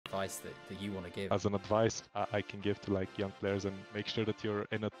advice that you want to give? As an advice I can give to like young players, and make sure that you're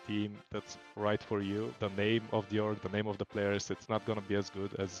in a team that's right for you. The name of the org, the name of the players, it's not going to be as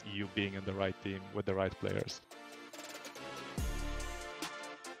good as you being in the right team with the right players.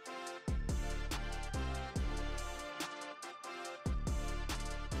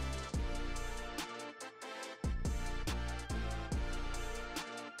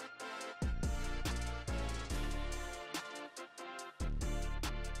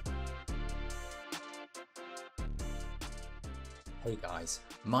 Hey guys,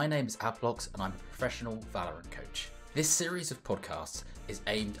 my name is Aplox and I'm a professional Valorant coach. This series of podcasts is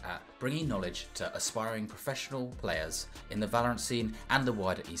aimed at bringing knowledge to aspiring professional players in the Valorant scene and the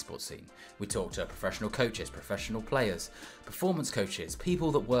wider esports scene. We talk to professional coaches, professional players, performance coaches,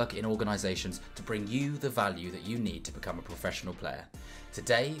 people that work in organisations to bring you the value that you need to become a professional player.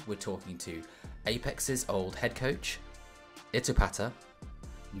 Today we're talking to Apex's old head coach, Itopata,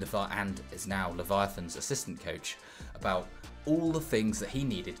 and is now Leviathan's assistant coach, about all the things that he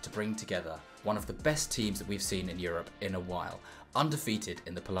needed to bring together one of the best teams that we've seen in Europe in a while, undefeated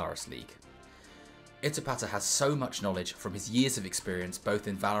in the Polaris League. Itopata has so much knowledge from his years of experience both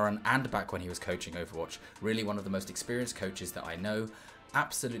in Valorant and back when he was coaching Overwatch. Really one of the most experienced coaches that I know.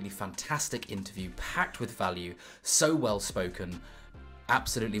 Absolutely fantastic interview, packed with value, so well spoken,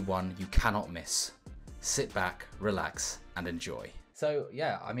 absolutely one you cannot miss. Sit back, relax and enjoy. So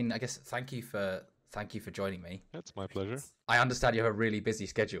yeah, I mean, I guess thank you for joining me. It's my pleasure. I understand you have a really busy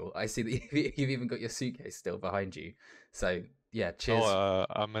schedule. I see that you've even got your suitcase still behind you. So yeah, cheers. Oh,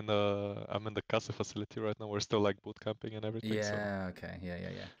 I'm in the CASA facility right now. We're still like boot camping and everything. Yeah. So. Okay. Yeah.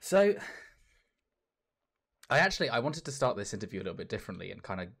 So I wanted to start this interview a little bit differently and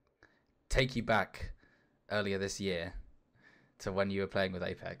kind of take you back earlier this year to when you were playing with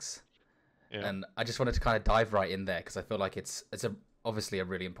Apeks. Yeah. And I just wanted to kind of dive right in there because I feel like it's obviously a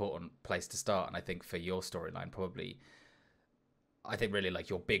really important place to start, and I think for your storyline probably, I think really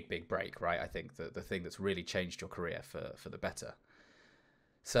like your big break, right? I think the thing that's really changed your career for the better.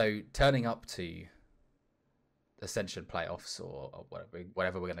 So turning up to Ascension playoffs or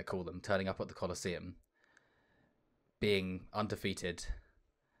whatever we're going to call them, turning up at the Coliseum, being undefeated,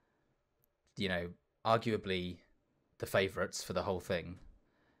 you know, arguably the favourites for the whole thing.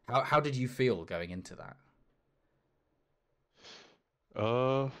 How did you feel going into that?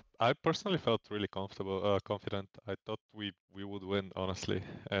 I personally felt really confident. I thought we would win, honestly,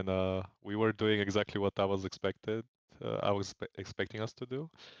 and we were doing exactly what I was expecting us to do.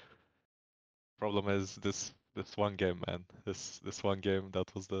 Problem is this one game, man. This one game,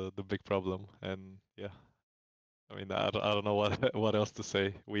 that was the big problem, and yeah. I mean, I don't know what what else to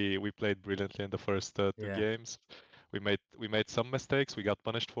say. We played brilliantly in the first two games. We made some mistakes. We got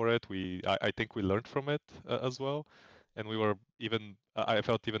punished for it. I think we learned from it as well, and we were even. I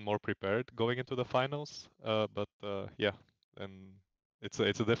felt even more prepared going into the finals. But yeah, and it's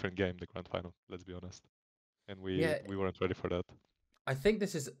a different game, the grand final. Let's be honest, and we weren't ready for that. I think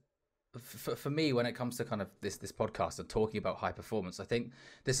this is. For me, when it comes to kind of this podcast and talking about high performance, I think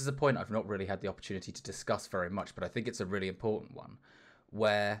this is a point I've not really had the opportunity to discuss very much, but I think it's a really important one,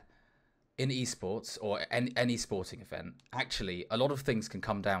 where in esports or any sporting event, actually a lot of things can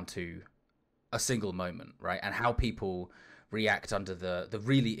come down to a single moment, right? And how people react under the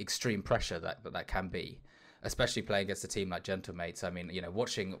really extreme pressure that can be, especially playing against a team like Gentle M8s. I mean, you know,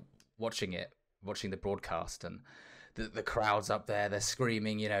 watching the broadcast and the crowds up there, they're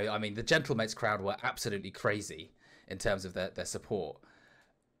screaming, you know. I mean, the Gentle M8s crowd were absolutely crazy in terms of their support.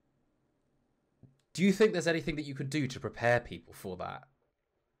 Do you think there's anything that you could do to prepare people for that?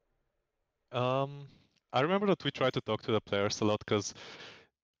 I remember that we tried to talk to the players a lot, because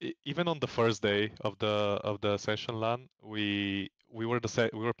even on the first day of the Ascension LAN, we were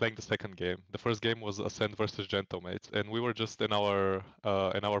playing the second game. The first game was Ascent versus Gentle M8s, and we were just in our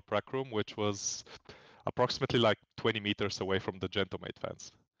prac room, which was approximately like 20 meters away from the Gentle M8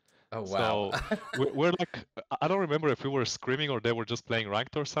 fans. Oh wow! So we're like, I don't remember if we were screaming or they were just playing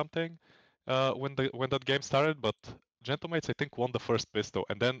ranked or something when that game started, but Gentle M8s, I think, won the first pistol,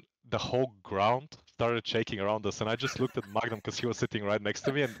 and then the whole ground started shaking around us, and I just looked at Magnum because he was sitting right next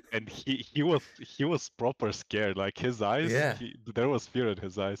to me, and he was proper scared. Like his eyes, there was fear in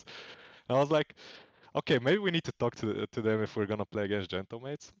his eyes. And I was like, okay, maybe we need to talk to them if we're gonna play against Gentle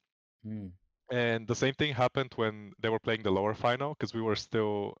M8s. And the same thing happened when they were playing the lower final, because we were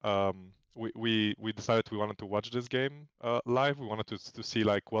still we decided we wanted to watch this game live. We wanted to see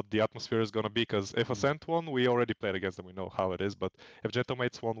like what the atmosphere is gonna be, because if Ascent won, we already played against them, we know how it is. But if Gentle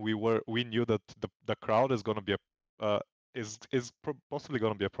M8s won, we knew that the crowd is gonna be possibly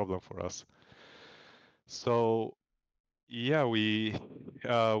gonna be a problem for us. So Yeah, we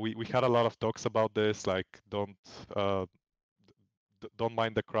had a lot of talks about this, like uh, don't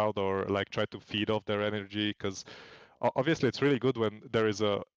mind the crowd or like try to feed off their energy, because obviously it's really good when there is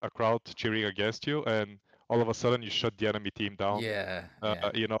a crowd cheering against you and all of a sudden you shut the enemy team down. Yeah,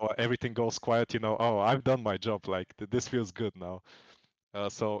 yeah. You know, everything goes quiet, you know, oh, I've done my job, like this feels good now.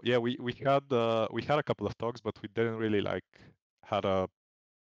 So yeah, we had a couple of talks, but we didn't really like had a,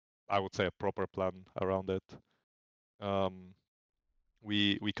 I would say, a proper plan around it. Um,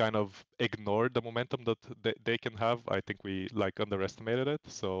 we kind of ignored the momentum that they can have. I think we like underestimated it.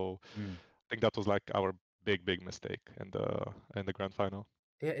 So Mm. I think that was like our big mistake in the grand final.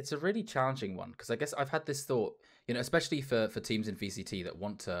 Yeah, it's a really challenging one because I guess I've had this thought, especially for teams in VCT that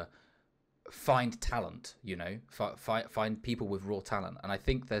want to find talent, find people with raw talent. And I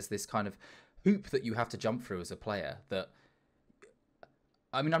think there's this kind of hoop that you have to jump through as a player that,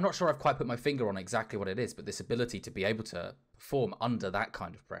 I mean, I'm not sure I've quite put my finger on exactly what it is, but this ability to be able to perform under that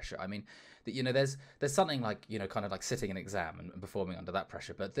kind of pressure. I mean, that there's something like, kind of like sitting an exam and performing under that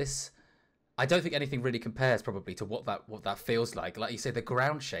pressure, but this, I don't think anything really compares probably to what that feels like. Like you say, the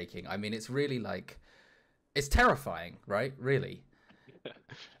ground shaking. I mean, it's really like, it's terrifying, right? Really.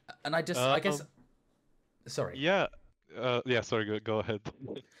 And I guess, Um, sorry. yeah, yeah. Sorry, go ahead.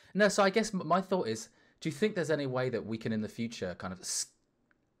 No, so I guess my thought is, do you think there's any way that we can in the future kind of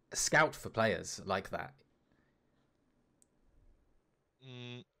scout for players like that?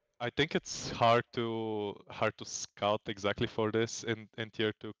 Mm, I think it's hard to scout exactly for this in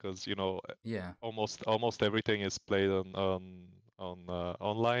tier two, because you know Yeah, almost everything is played on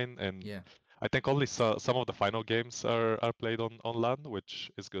online, and yeah, I think only some of the final games are played on LAN,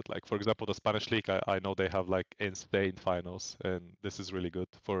 which is good. Like for example, the Spanish league, I know they have like insane finals, and this is really good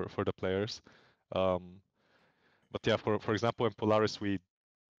for the players. Um, but yeah, for example, in Polaris, we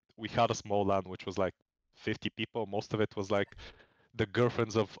had a small LAN which was like 50 people. Most of it was like the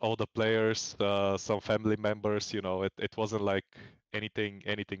girlfriends of all the players, some family members. You know, it wasn't like anything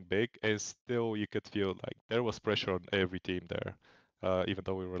big, and still you could feel like there was pressure on every team there, even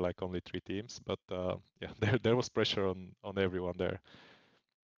though we were like only 3 teams. But yeah, there was pressure on everyone there.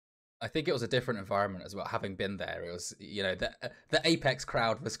 I think it was a different environment as well. Having been there, it was the Apeks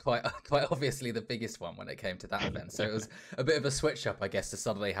crowd was quite quite obviously the biggest one when it came to that event. So it was a bit of a switch up, I guess, to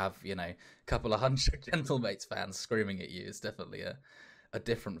suddenly have a couple of hundred Gentle M8s fans screaming at you. It's definitely a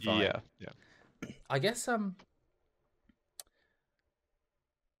different vibe. Yeah, yeah. I guess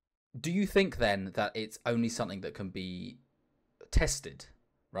do you think then that it's only something that can be tested,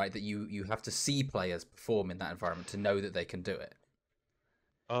 right? That you have to see players perform in that environment to know that they can do it.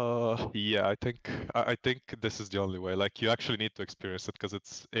 Yeah, I think this is the only way. Like you actually need to experience it, because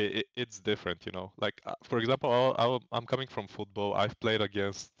it's different, you know. Like for example, I'm coming from football. I've played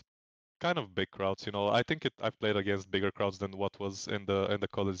against kind of big crowds, you know. I've played against bigger crowds than what was in the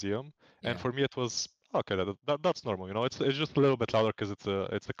Coliseum, and Yeah. for me it was okay. That's normal, you know. It's just a little bit louder because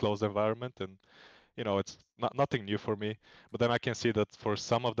it's a closed environment, and you know it's nothing new for me. But then I can see that for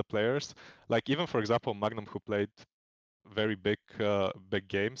some of the players, like even for example Magnum, who played very big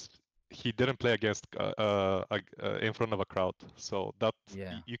games, he didn't play against in front of a crowd, so that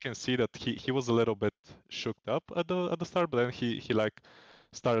Yeah. you can see that he was a little bit shook up at the start, but then he like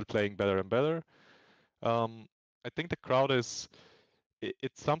started playing better and better. I think the crowd it's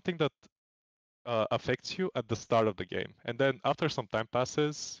something that affects you at the start of the game, and then after some time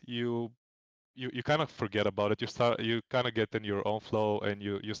passes, you kind of forget about it. You kind of get in your own flow, and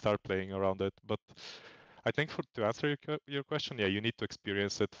you start playing around it. But I think to answer your question, yeah, you need to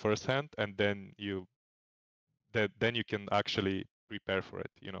experience it firsthand, and then you can actually prepare for it,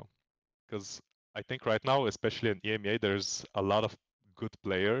 you know. Because I think right now, especially in EMEA, there's a lot of good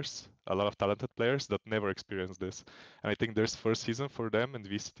players, a lot of talented players that never experienced this. And I think there's first season for them in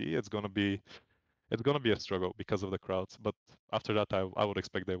VCT. It's gonna be a struggle because of the crowds. But after that, I would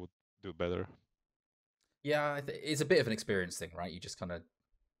expect they would do better. Yeah, it's a bit of an experience thing, right? You just kind of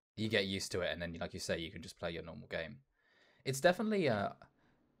you get used to it, and then, like you say, you can just play your normal game. It's definitely, I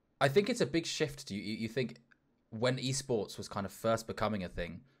think it's a big shift. You think when esports was kind of first becoming a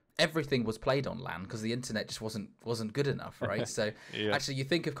thing, everything was played on LAN because the internet just wasn't good enough, right? So Yeah. actually, you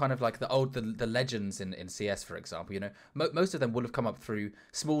think of kind of like the legends in CS, for example. Most of them would have come up through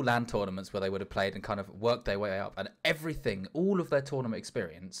small LAN tournaments where they would have played and kind of worked their way up, and everything, all of their tournament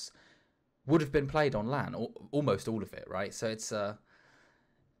experience would have been played on LAN, or almost all of it, right? So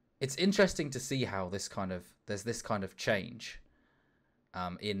it's interesting to see how there's this kind of change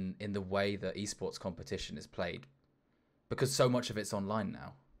in the way that esports competition is played because so much of it's online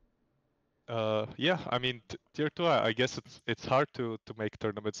now. Yeah, I mean, tier two, I guess it's hard to make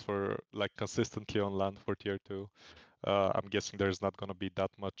tournaments for like consistently on LAN for tier two. I'm guessing there's not gonna be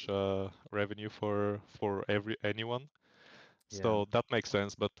that much revenue for anyone. Yeah. So that makes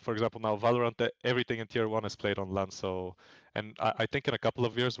sense. But for example, now Valorant, everything in tier 1 is played on LAN. So, and I think in a couple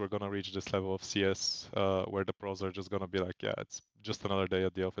of years we're gonna reach this level of CS where the pros are just gonna be like, yeah, it's just another day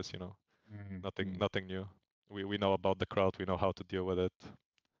at the office, you know, Mm. nothing new. We know about the crowd, we know how to deal with it.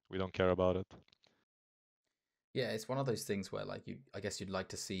 We don't care about it. Yeah, it's one of those things where, like, I guess you'd like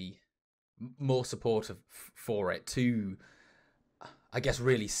to see more support for it to, I guess,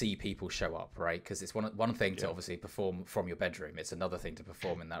 really see people show up, right? Because it's one thing to Yeah. obviously perform from your bedroom. It's another thing to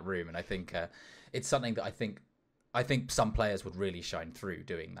perform in that room, and I think it's something that I think some players would really shine through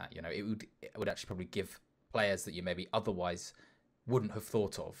doing that. You know, it would actually probably give players that you maybe otherwise wouldn't have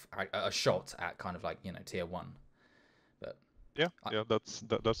thought of a shot at kind of like, you know, tier 1. But Yeah, yeah, that's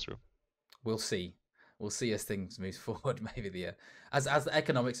true. we'll see. We'll see as things move forward. Maybe as the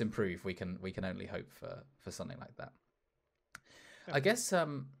economics improve, we can only hope for something like that. Yeah. I guess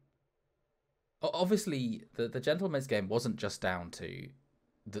obviously the Gentle M8s game wasn't just down to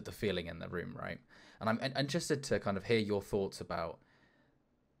the feeling in the room, right? And I'm interested to kind of hear your thoughts about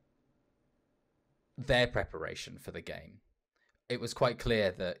their preparation for the game. It was quite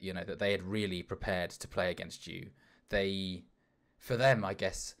clear that, you know, that they had really prepared to play against you. They, for them, I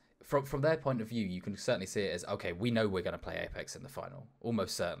guess, from their point of view, you can certainly see it as, okay, we know we're going to play Apeks in the final,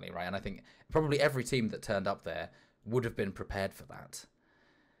 almost certainly, right? And I think probably every team that turned up there would have been prepared for that.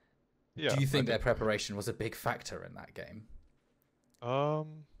 Yeah, Do you I think their think. preparation was a big factor in that game?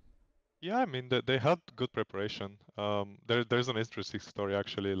 Um, yeah, I mean they had good preparation. There's an interesting story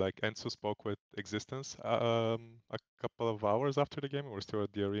actually. Like Enzo spoke with Existence a couple of hours after the game. We were still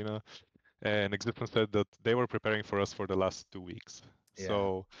at the arena, and Existence said that they were preparing for us for the last 2 weeks. Yeah.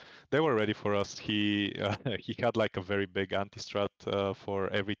 So they were ready for us. He he had like a very big anti-strat for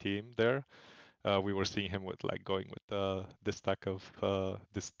every team there. We were seeing him with like going with this stack of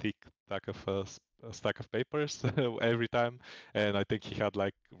this thick stack of stack of papers every time, and I think he had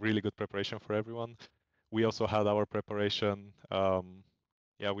like really good preparation for everyone. We also had our preparation.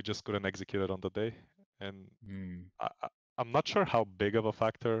 Yeah, we just couldn't execute it on the day, and Mm. I'm not sure how big of a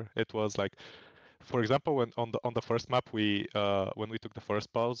factor it was. Like, for example, when on the first map, we when we took the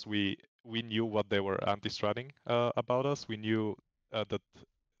first pause, we knew what they were anti-stratting about us. We knew that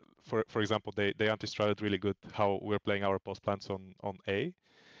for example, they anti-stratted really good how we're playing our post plants on A.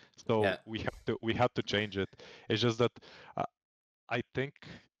 Yeah. So we had to change it. It's just that uh, I think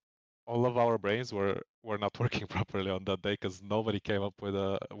all of our brains were not working properly on that day because nobody came up with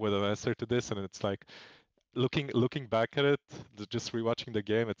an answer to this, and it's like looking back at it, just rewatching the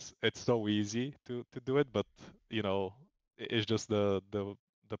game, it's so easy to do it, but you know, it's just the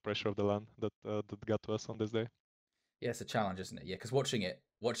pressure of the LAN that got to us on this day. Yeah, it's a challenge, isn't it? Yeah, because watching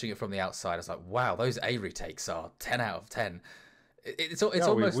it from the outside, it's like, wow, those A retakes are 10 out of 10. It's Yeah,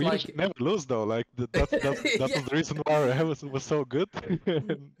 almost we usually like never lose though. Like that yeah, was the reason why our air was so good.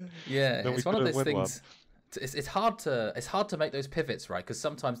 And yeah. then we It's one of couldn't those win one. things. It's hard to make those pivots, right? Because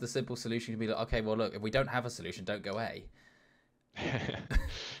sometimes the simple solution can be like, okay, well, look, if we don't have a solution, don't go A.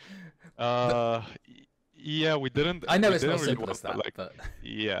 the, uh, yeah, I know we it's not didn't as really simple want, as but that, like, but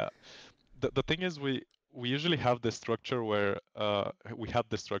yeah. The thing is, we usually have this structure where we had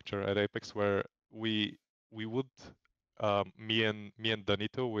this structure at Apex where we would me and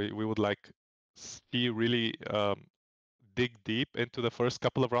Danito we would like see really dig deep into the first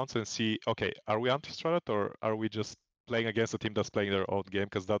couple of rounds and see, okay, are we anti-strat or are we just playing against a team that's playing their own game?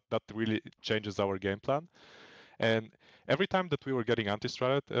 Because that really changes our game plan. And every time that we were getting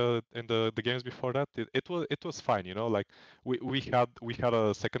anti-strat in the games before that, it was fine, you know. Like we had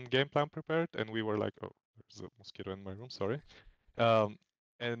a second game plan prepared, and we were like, oh, there's a mosquito in my room, sorry. Um,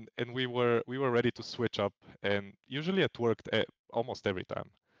 and we were ready to switch up, and usually it worked almost every time.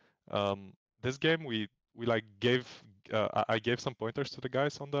 This game we like gave I gave some pointers to the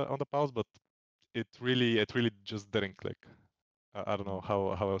guys on the pause, but it really just didn't click. I don't know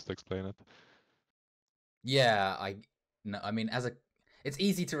how else to explain it. yeah, I no, I mean, it's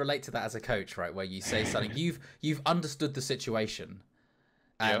easy to relate to that as a coach, right? Where you say something, you've understood the situation,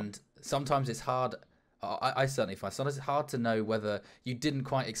 Yeah. and sometimes it's hard. I certainly find sometimes it's hard to know whether you didn't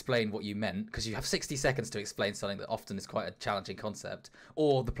quite explain what you meant because you have 60 seconds to explain something that often is quite a challenging concept,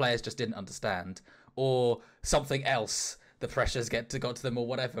 or the players just didn't understand, or something else, the pressures got to them, or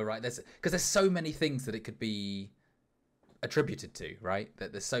whatever, right? There's so many things that it could be attributed to, right?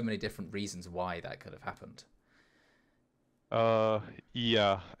 That there's so many different reasons why that could have happened. Uh,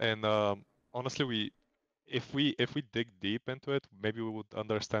 yeah, and honestly, if we dig deep into it, maybe we would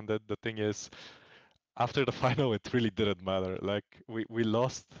understand it. The thing is, after the final, it really didn't matter. Like we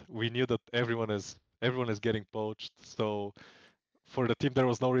lost. We knew that everyone everyone is getting poached. So for the team, there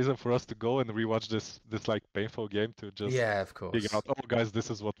was no reason for us to go and rewatch this like painful game to just Yeah, of figure course. out, oh guys, this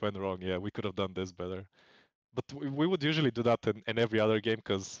is what went wrong. Yeah, we could have done this better. But we would usually do that in every other game,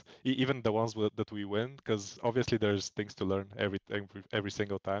 because even the ones that we win, because obviously there's things to learn every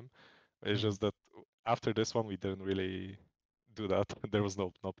single time. It's Mm. just that after this one, we didn't really do that. There was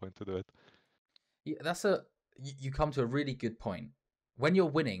no point to do it. Yeah, you come to a really good point. When you're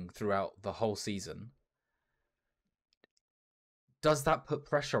winning throughout the whole season, does that put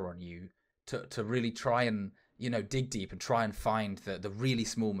pressure on you to really try and dig deep and try and find the really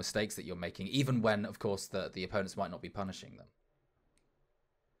small mistakes that you're making, even when of course the opponents might not be punishing them?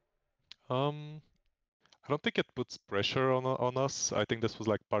 Um, I don't think it puts pressure on us. I think this was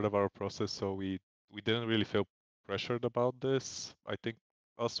like part of our process, so we didn't really feel pressured about this. I think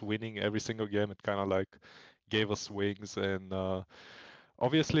us winning every single game, it kind of like gave us wings, and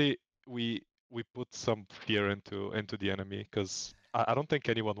obviously we put some fear into the enemy, because I don't think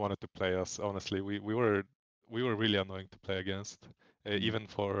anyone wanted to play us. Honestly, we were really annoying to play against. Mm. Even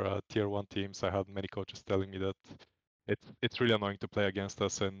for tier one teams, I had many coaches telling me that it's really annoying to play against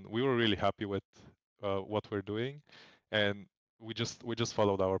us, and we were really happy with what we're doing, and we just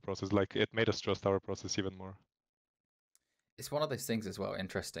followed our process. Like, it made us trust our process even more. It's one of those things as well.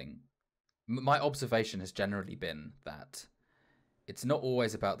 Interesting. My observation has generally been that it's not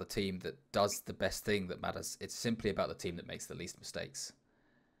always about the team that does the best thing that matters. It's simply about the team that makes the least mistakes.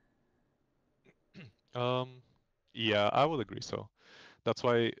 Um, yeah, I would agree. So that's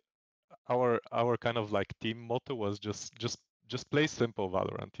why our kind of like team motto was just play simple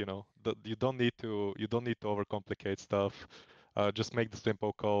Valorant. You don't need to overcomplicate stuff. Just make the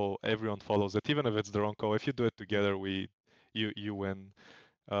simple call. Everyone follows it, even if it's the wrong call. If you do it together, you win.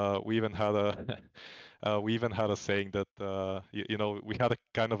 We even had a we even had a saying that we had a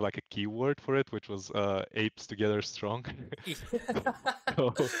kind of like a keyword for it, which was apes together strong.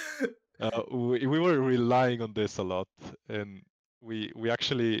 So we were relying on this a lot, and we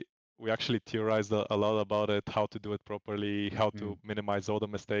actually theorized a lot about it, how to do it properly, how to Mm. minimize all the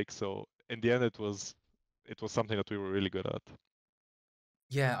mistakes. So in the end, it was something that we were really good at.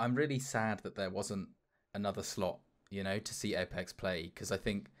 Yeah, I'm really sad that there wasn't another slot, to see Apeks play, because I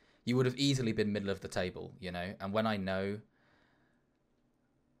think you would have easily been middle of the table, And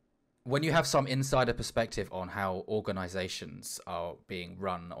when you have some insider perspective on how organizations are being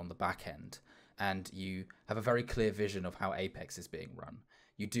run on the back end, and you have a very clear vision of how Apeks is being run,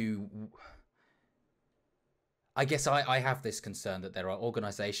 you do. I guess I have this concern that there are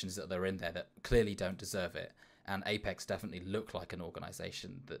organizations that are in there that clearly don't deserve it, and Apeks definitely looked like an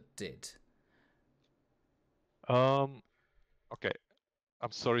organization that did. Um, okay,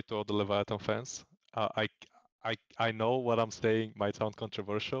 I'm sorry to all the Leviathan fans. I know what I'm saying might sound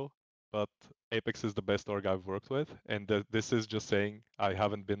controversial, but Apex is the best org I've worked with, and this is just saying I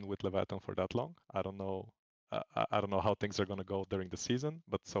haven't been with Leviathan for that long. I don't know. I don't know how things are gonna go during the season,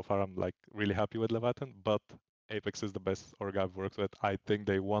 but so far I'm like really happy with Leviathan. But Apex is the best org I've worked with. I think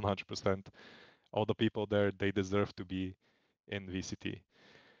they 100%, all the people there, they deserve to be in VCT.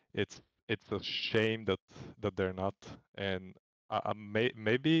 It's a shame that they're not, and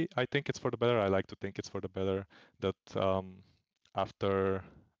maybe I think it's for the better. I like to think it's for the better that after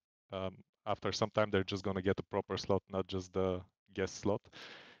um, after some time they're just gonna get a proper slot, not just the guest slot.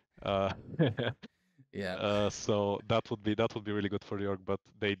 Uh, Yeah. so that would be really good for the org, but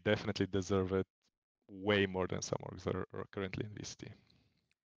they definitely deserve it way more than some orgs that are currently in VCT.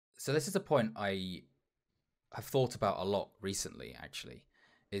 So this is a point I have thought about a lot recently, actually,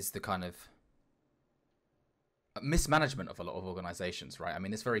 is the kind of mismanagement of a lot of organizations, right? I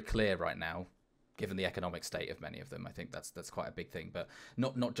mean, it's very clear right now, given the economic state of many of them. I think that's quite a big thing, but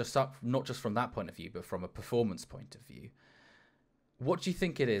not just from that point of view, but from a performance point of view. What do you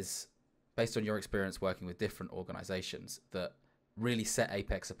think it is, based on your experience working with different organizations, that really set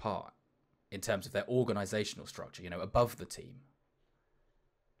Apeks apart in terms of their organizational structure, above the team?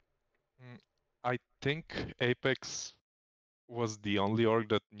 Mm, I think Apex was the only org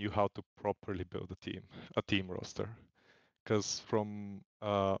that knew how to properly build a team roster. Because from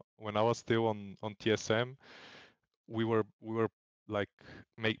when I was still on TSM, we were like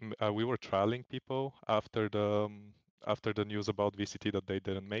we were trialing people after the news about VCT that they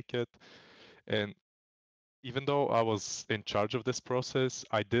didn't make it, and even though I was in charge of this process,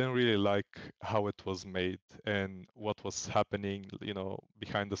 I didn't really like how it was made and what was happening,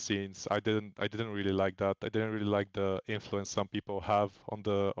 behind the scenes. I didn't really like that. I didn't really like the influence some people have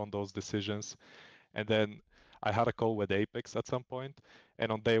on those decisions. And then I had a call with Apex at some point,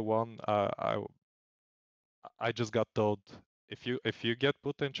 and on day one, I just got told if you get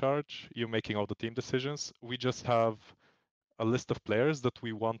put in charge, you're making all the team decisions. We just have a list of players that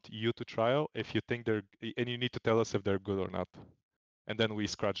we want you to trial if you think and you need to tell us if they're good or not. And then we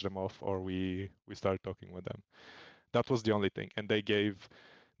scratch them off or we start talking with them. That was the only thing. And they gave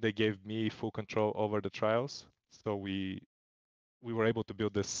me full control over the trials. So we were able to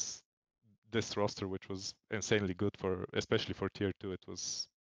build this roster, which was insanely good for, especially for tier 2. It was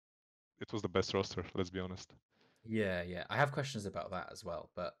the best roster, let's be honest. Yeah, yeah. I have questions about that as well,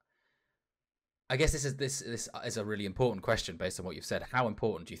 but I guess this is a really important question based on what you've said. How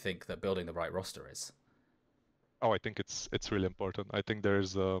important do you think that building the right roster is? Oh, I think it's really important. I think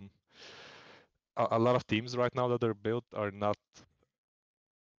there's a lot of teams right now that are built are not.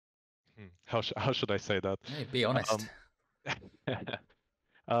 How should I say that? Hey, be honest.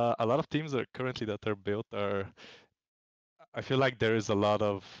 Um, a lot of teams that currently that are built are. I feel like there is a lot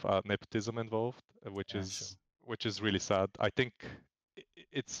of nepotism involved, Yeah, sure. which is really sad. I think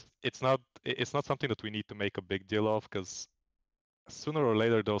it's not something that we need to make a big deal of because sooner or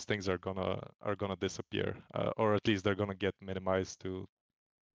later those things are gonna disappear, or at least they're gonna get minimized to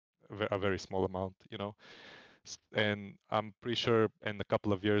a very small amount, you know. And I'm pretty sure in a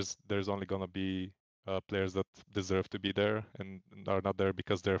couple of years there's only gonna be players that deserve to be there and are not there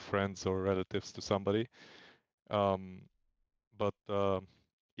because they're friends or relatives to somebody. Um, but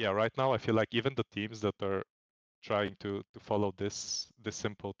yeah, right now I feel like even the teams that are trying to follow this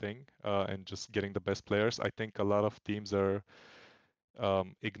simple thing and just getting the best players, I think a lot of teams are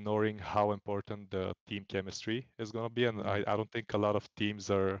ignoring how important the team chemistry is going to be, and I don't think a lot of teams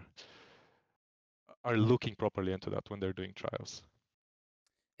are looking properly into that when they're doing trials.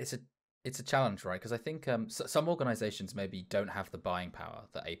 It's a it's a challenge, right? Because I think some organizations maybe don't have the buying power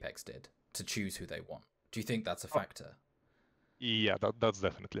that Apeks did to choose who they want. Do you think that's a Oh, factor? yeah, that's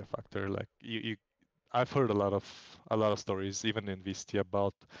definitely a factor. Like I've heard a lot of stories, even in VST,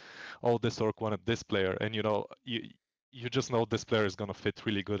 about oh, this org wanted this player, and you just know this player is gonna fit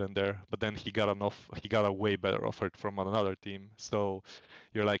really good in there, but then he got a way better offer from another team. So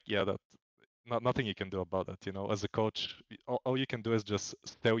you're like, yeah, that nothing you can do about that. You know, as a coach, all you can do is just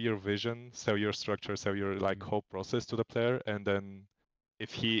sell your vision, sell your structure, sell your like whole process to the player, and then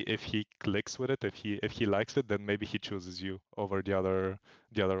if he clicks with it, if he likes it, then maybe he chooses you over the other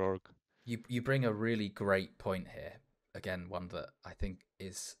org. You bring a really great point here. Again, one that I think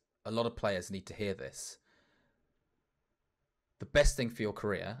is a lot of players need to hear this. The best thing for your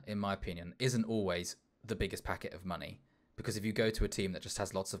career, in my opinion, isn't always the biggest packet of money. Because if you go to a team that just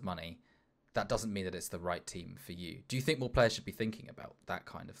has lots of money, that doesn't mean that it's the right team for you. Do you think more players should be thinking about that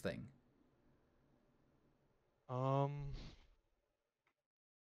kind of thing? Um,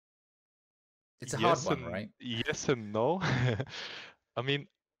 It's a hard one, right? Yes and no. I mean,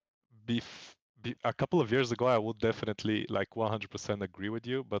 a couple of years ago, I would definitely like 100% agree with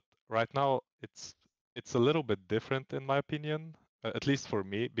you, but right now it's a little bit different in my opinion, at least for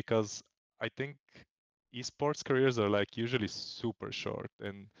me, because I think esports careers are like usually super short,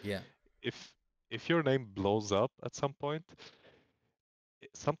 and Yeah. if if your name blows up at some point,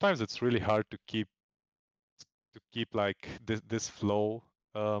 sometimes it's really hard to keep like this flow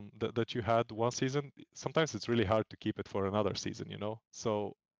that you had one season. Sometimes it's really hard to keep it for another season, you know.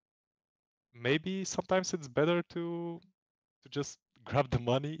 So maybe sometimes it's better to just grab the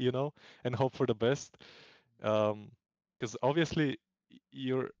money, you know, and hope for the best. Because obviously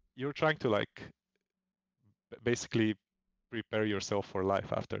you're trying to like basically prepare yourself for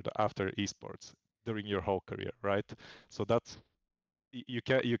life after esports during your whole career, right? So that's you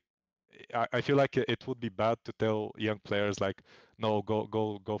can you I feel like it would be bad to tell young players like, no,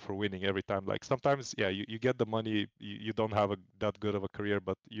 go for winning every time. Like sometimes, yeah, you get the money, you don't have that good of a career,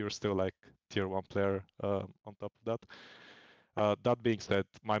 but you're still like tier 1 player on top of that. That being said,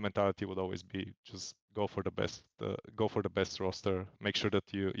 my mentality would always be just go for the best roster. Make sure that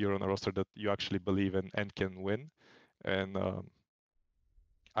you're on a roster that you actually believe in and can win. And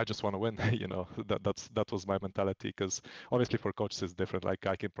I just want to win. You know, that was my mentality. Because obviously for coaches it's different. Like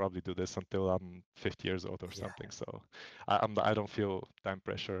I can probably do this until I'm 50 years old or Yeah. something. So I don't feel time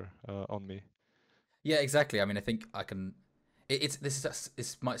pressure on me. Yeah, exactly. I mean, I think I can. It's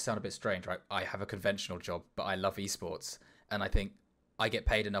this might sound a bit strange, right? I have a conventional job, but I love esports, and I think I get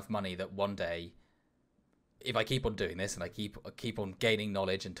paid enough money that one day, if I keep on doing this and I keep on gaining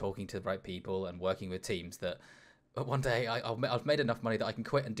knowledge and talking to the right people and working with teams, that one day I've made enough money that I can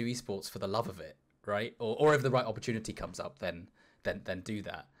quit and do esports for the love of it, right? Or if the right opportunity comes up, then do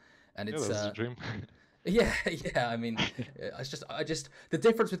that. And Yeah, it's that's the dream. yeah, yeah. I mean, I just the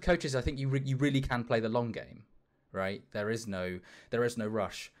difference with coaches. I think you really can play the long game, right? There is no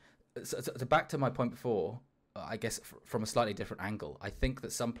rush. So back to my point before. I guess from a slightly different angle. I think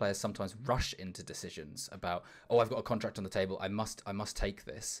that some players sometimes rush into decisions about, oh, I've got a contract on the table, I must take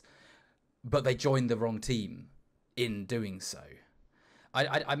this, but they join the wrong team in doing so.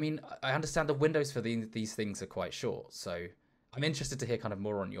 I mean, I understand the windows for these things are quite short, so I'm interested to hear kind of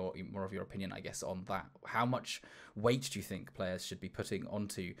more of your opinion, I guess, on that. How much weight do you think players should be putting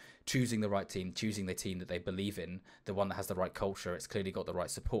onto choosing the right team, choosing the team that they believe in, the one that has the right culture, it's clearly got the right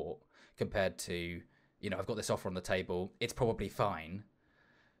support, compared to, I've got this offer on the table, it's probably fine.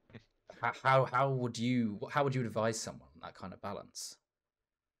 How would you advise someone on that kind of balance?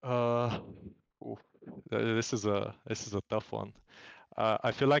 Uh, oof, this is a tough one.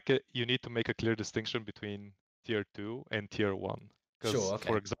 I feel like you need to make a clear distinction between tier 2 and tier 1. Sure. Because, Okay.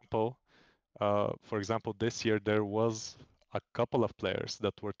 for example, this year there was a couple of players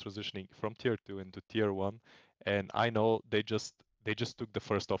that were transitioning from tier 2 into tier 1, and I know they just took the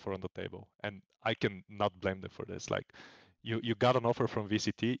first offer on the table, and I can not blame them for this. Like, you got an offer from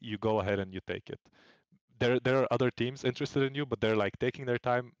VCT, you go ahead and you take it. There are other teams interested in you, but they're like taking their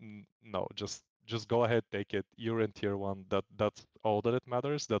time. No, just go ahead, take it. You're in tier 1. That's all that it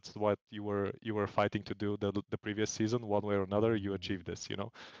matters. That's what you were fighting to do the previous season. One way or another, you achieved this, you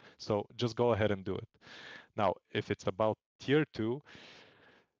know. So just go ahead and do it. Now, if it's about tier 2,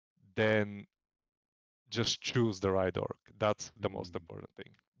 then just choose the right org. That's the most Mm. important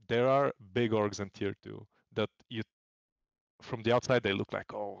thing. There are big orgs in tier 2 that you from the outside they look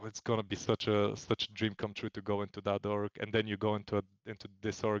like, oh, it's gonna be such a dream come true to go into that org, and then you go into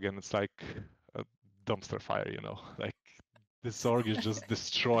this org and it's like a dumpster fire, you know. Like, this org is just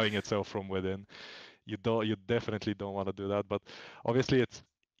destroying itself from within. You definitely don't want to do that. But obviously, it's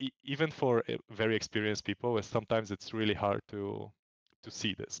even for very experienced people, sometimes it's really hard to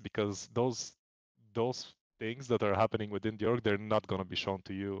see this, because those things that are happening within the org, they're not gonna be shown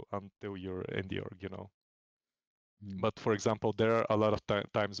to you until you're in the org, you know. Mm. But for example, there are a lot of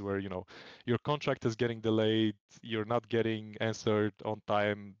times where, you know, your contract is getting delayed, you're not getting answered on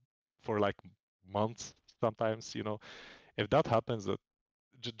time for like months sometimes, you know. If that happens,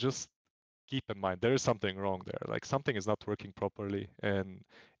 just keep in mind there is something wrong there. Like, something is not working properly, and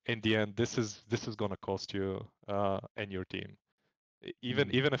in the end, this is gonna cost you and your team. Even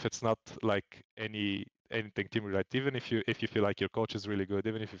Mm. even if it's not like anything team related, even if you feel like your coach is really good,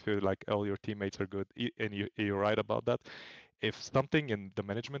 even if you feel like all your teammates are good, and you're right about that, if something in the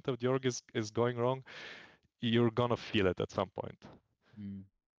management of the org is going wrong, you're gonna feel it at some point. Mm.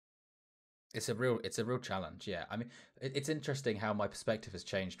 It's a real challenge. Yeah. I mean, it's interesting how my perspective has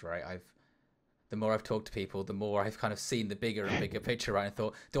changed, right? The more I've talked to people, the more I've kind of seen the bigger and bigger picture, right? And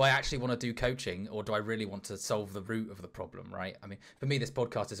thought, do I actually want to do coaching, or do I really want to solve the root of the problem, right? I mean, for me, this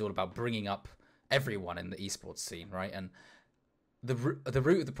podcast is all about bringing up everyone in the esports scene, right? And the root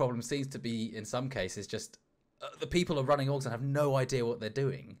of the problem seems to be, in some cases, just the people are running orgs and have no idea what they're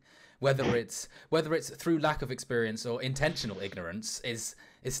doing. Whether it's through lack of experience or intentional ignorance is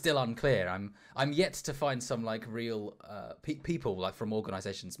still unclear. I'm yet to find some like real people like from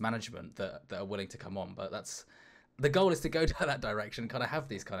organizations management that are willing to come on. But that's the goal, is to go down that direction, kind of have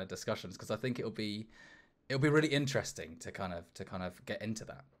these kind of discussions, because I think it'll be really interesting to kind of get into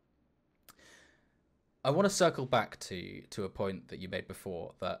that. I want to circle back to a point that you made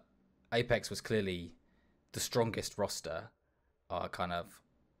before, that Apeks was clearly the strongest roster, kind of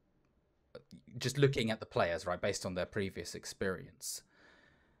just looking at the players, right, based on their previous experience.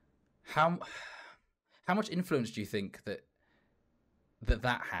 How how much influence do you think that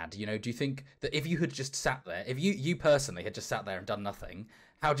had? Do you think that if you had just sat there, if you personally had just sat there and done nothing,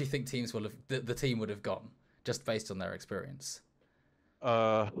 how do you think the team would have gone, just based on their experience?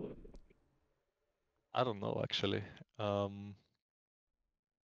 uh I don't know, actually. um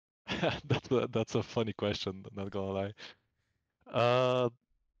that's a funny question, not gonna lie. uh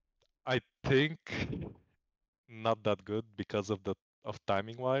I think not that good, because of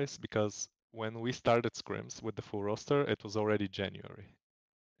timing wise, because when we started scrims with the full roster, it was already January,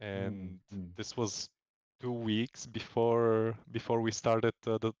 Mm, and mm, this was 2 weeks before we started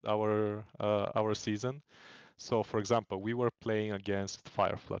our season. So, for example, we were playing against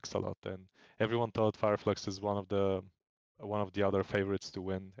Fireflux a lot, and everyone thought Fireflux is one of the other favorites to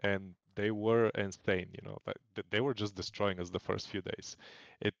win, and they were insane. You know, like, they were just destroying us the first few days.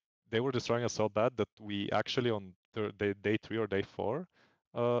 It They were destroying us so bad that we actually, on day 3 or day 4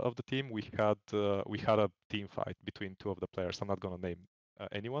 of the team, we had a team fight between two of the players. I'm not gonna name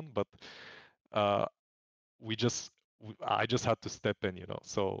anyone, but uh, I just had to step in. You know,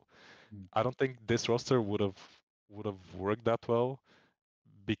 so mm, I don't think this roster would have worked that well,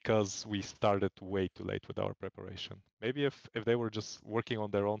 because we started way too late with our preparation. Maybe if they were just working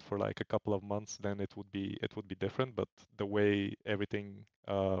on their own for like a couple of months, then it would be different. But the way everything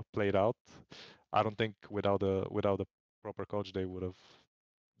played out, I don't think without a proper coach they would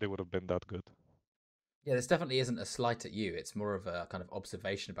have been that good. Yeah, this definitely isn't a slight at you. It's more of a kind of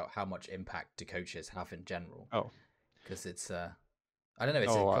observation about how much impact do coaches have in general. Oh, Because it's I don't know,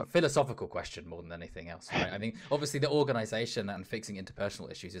 it's a no, philosophical question more than anything else, right? I mean, obviously the organization and fixing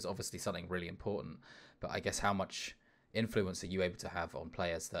interpersonal issues is obviously something really important, but I guess how much influence are you able to have on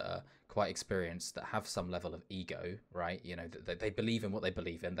players that are quite experienced, that have some level of ego, right? You know, that they believe in what they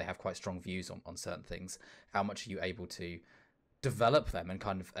believe in, they have quite strong views on certain things. How much are you able to develop them and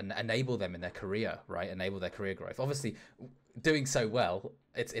kind of enable them in their career, right? Enable their career growth. Obviously, doing so well,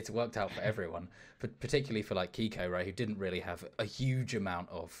 it's worked out for everyone, but particularly for like Kiko, right, who didn't really have a huge amount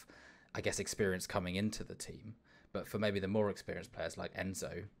of, I guess, experience coming into the team. But for maybe the more experienced players like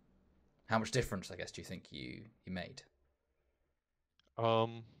Enzo, how much difference, I guess, do you think you made?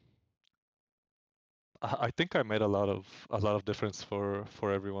 um, I think I made a lot of difference for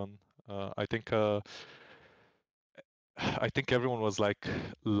everyone. I think I think everyone was like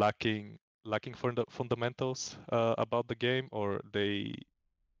lacking fundamentals about the game, or they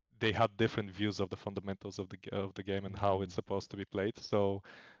had different views of the fundamentals of the game and how it's supposed to be played. So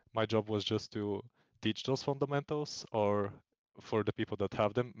my job was just to teach those fundamentals, or for the people that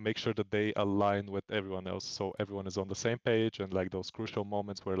have them, make sure that they align with everyone else, so everyone is on the same page, and like those crucial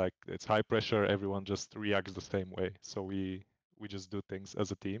moments where like it's high pressure, everyone just reacts the same way. So we just do things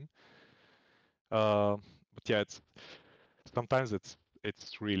as a team. But yeah, sometimes it's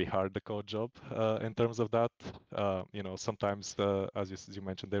really hard, the code job, in terms of that. Sometimes, as you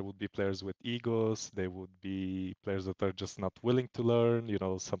mentioned, there would be players with egos. There would be players that are just not willing to learn.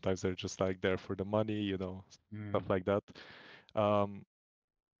 Sometimes they're just like there for the money. Stuff like that. Um,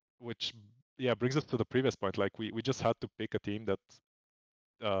 which yeah brings us to the previous point. Like we just had to pick a team that,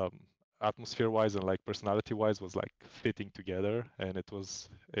 um, atmosphere-wise and like personality-wise, was like fitting together, and it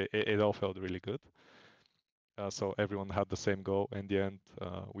all felt really good. So everyone had the same goal in the end.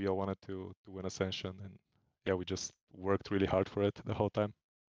 We all wanted to win Ascension, and yeah, we just worked really hard for it the whole time.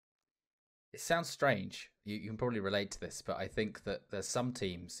 It sounds strange. You can probably relate to this, but I think that there's some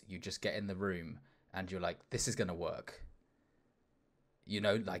teams you just get in the room and you're like, this is going to work. You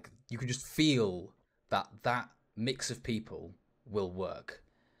know, like you can just feel that mix of people will work.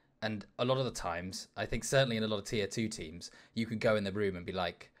 And a lot of the times, I think certainly in a lot of tier two teams, you can go in the room and be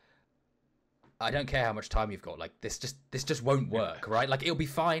like, I don't care how much time you've got. Like this just won't Yeah. work, right? Like it'll be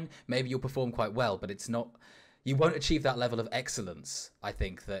fine. Maybe you'll perform quite well, but it's not. You won't achieve that level of excellence. I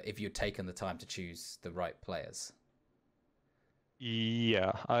think that if you'd taken the time to choose the right players.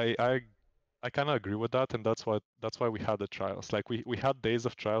 Yeah, I kind of agree with that, and that's why we had the trials. Like we had days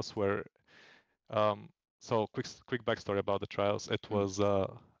of trials where, um, so quick backstory about the trials. It Mm. was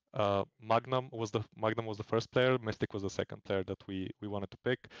Magnum was the first player. Mystic was the second player that we wanted to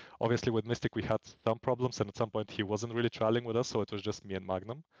pick. Obviously, with Mystic we had some problems, and at some point he wasn't really trialing with us, so it was just me and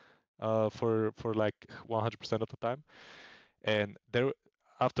Magnum, for like 100% of the time. And there,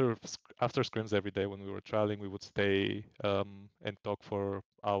 after scrims every day when we were trialing, we would stay, and talk for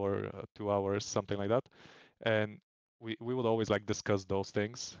hour, 2 hours, something like that. And we would always like discuss those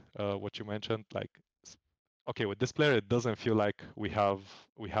things, what you mentioned, like, okay, with this player it doesn't feel like we have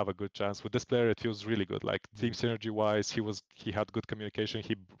a good chance. With this player it feels really good, like team synergy wise, he had good communication,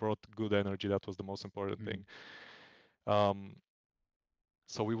 he brought good energy. That was the most important thing. um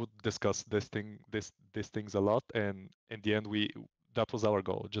so we would discuss these things a lot, and in the end, that was our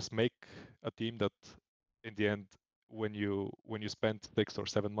goal. Just make a team that, in the end, when you spend 6 or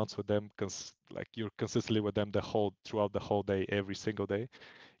 7 months with them, like you're consistently with them throughout the whole day, every single day,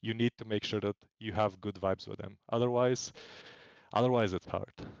 you need to make sure that you have good vibes with them. Otherwise it's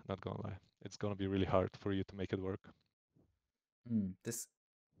hard. Not gonna lie, it's gonna be really hard for you to make it work. This,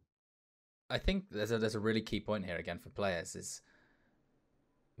 I think, there's a really key point here again for players is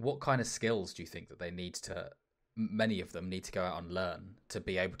what kind of skills do you think that they need to, many of them need to go out and learn to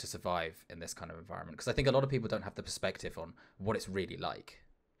be able to survive in this kind of environment? Because I think a lot of people don't have the perspective on what it's really like.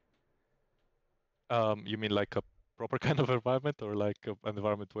 You mean like a proper kind of environment, or like an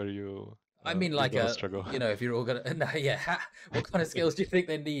environment where I mean, you're like gonna struggle? if you're all gonna, no, yeah. What kind of skills do you think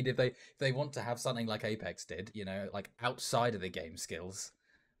they need if they want to have something like Apeks did? You know, like outside of the game skills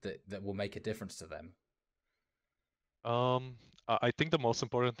that will make a difference to them. I think the most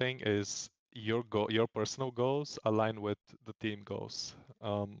important thing is your personal goals align with the team goals.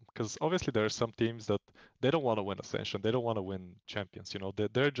 Because obviously there are some teams that they don't want to win Ascension, they don't want to win champions.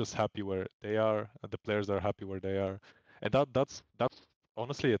 They're just happy where they are, and the players are happy where they are, and that's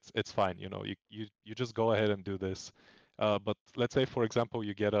honestly, it's fine. You know, you just go ahead and do this. But let's say, for example,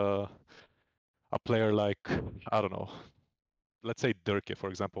 you get a player like, I don't know, let's say Dirke, for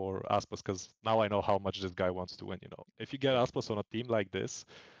example, or Aspas, because now I know how much this guy wants to win. You know, if you get Yeah. Aspas on a team like this,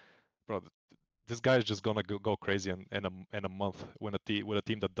 bro, this guy is just gonna go crazy in a month when with a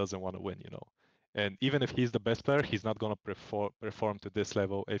team that doesn't want to win. You know, and even if he's the best player, he's not gonna perform to this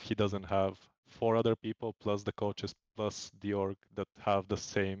level if he doesn't have four other people plus the coaches plus the org that have the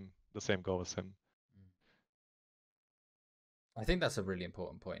same goal as him. I think that's a really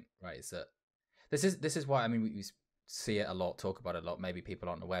important point, right? Is that this is why, I mean, we see it a lot, talk about it a lot. Maybe people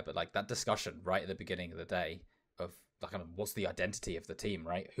aren't aware, but like that discussion right at the beginning of the day of like kind of what's the identity of the team,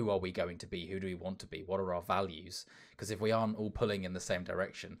 right? Who are we going to be? Who do we want to be? What are our values? Because if we aren't all pulling in the same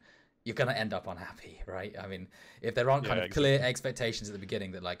direction, you're going to end up unhappy, right? I mean, if there aren't Yeah, kind of clear exactly. expectations at the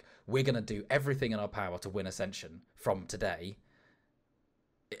beginning that like we're going to do everything in our power to win Ascension from today,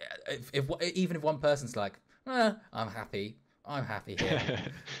 if even if one person's like, I'm happy here,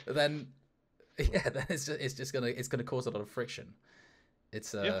 then yeah, then it's just gonna cause a lot of friction.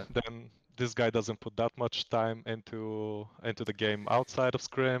 It's Yeah, then this guy doesn't put that much time into the game outside of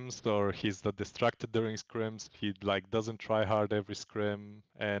scrims, or he's the distracted during scrims. He like doesn't try hard every scrim,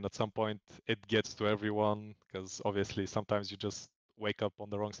 and at some point it gets to everyone because obviously sometimes you just wake up on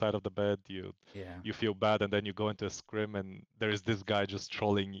the wrong side of the bed. You yeah. you feel bad, and then you go into a scrim, and there is this guy just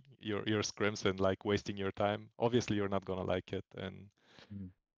trolling your scrims and like wasting your time. Obviously, you're not gonna like it, and Mm.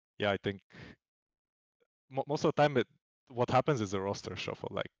 yeah, I think most of the time what happens is a roster shuffle.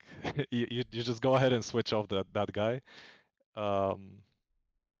 Like you just go ahead and switch off that guy. Um,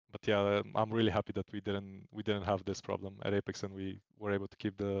 but yeah, I'm really happy that we didn't have this problem at Apex, and we were able to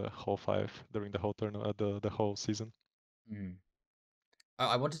keep the whole five during the whole tournament, the whole season. Mm.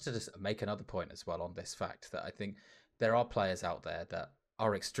 I wanted to just make another point as well on this fact that I think there are players out there that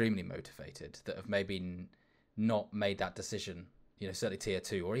are extremely motivated that have maybe not made that decision. You know, certainly tier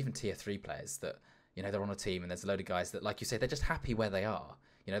two or even tier three players that they're on a team and there's a load of guys that, like you say, they're just happy where they are.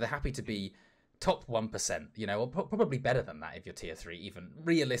 They're happy to Mhm. be top 1%. Or probably better than that if you're tier three. Even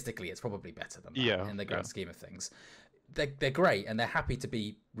realistically, it's probably better than that Yeah, in the yeah, grand scheme of things. They're great and they're happy to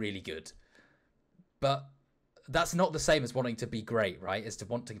be really good, but that's not the same as wanting to be great, right? As to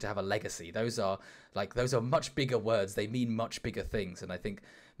wanting to have a legacy. Those are much bigger words. They mean much bigger things, and I think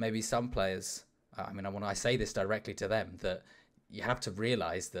maybe some players. I mean, when I say this directly to them, that you have to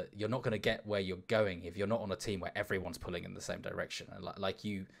realize that you're not going to get where you're going if you're not on a team where everyone's pulling in the same direction. And like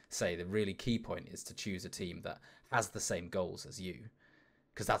you say, the really key point is to choose a team that has the same goals as you,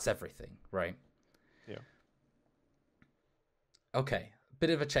 because that's everything, right? yeah. Okay, bit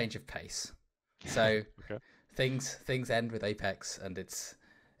of a change of pace. So Okay. things end with Apex, and it's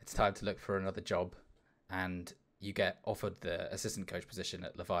time to look for another job, and you get offered the assistant coach position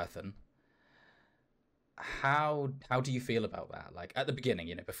at Leviathan. How do you feel about that? Like at the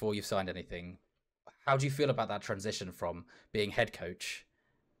beginning, before you've signed anything, how do you feel about that transition from being head coach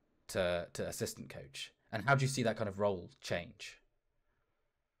to assistant coach, and how do you see that kind of role change?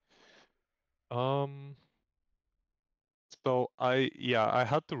 Um, so I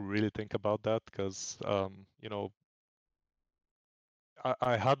had to really think about that because I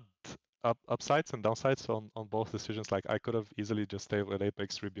had upsides and downsides on both decisions. Like I could have easily just stayed with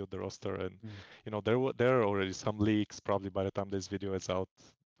Apex, rebuild the roster, and Mm. there are already some leaks. Probably by the time this video is out,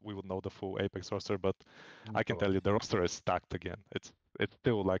 we will know the full Apex roster. But I can tell you Probably. the roster is stacked again. It's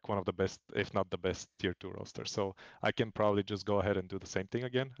still like one of the best, if not the best, tier two roster. So I can probably just go ahead and do the same thing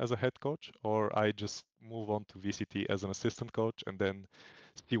again as a head coach, or I just move on to VCT as an assistant coach and then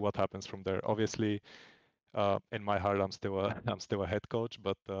see what happens from there. Obviously, in my heart, I'm still a I'm still a head coach.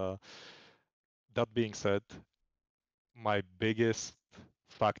 But that being said, my biggest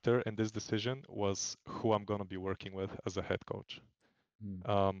factor in this decision was who I'm gonna be working with as a head coach.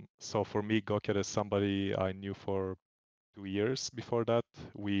 Mm. So for me, Goket is somebody I knew for 2 years before that.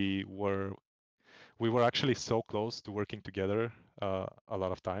 We were we were actually so close to working together a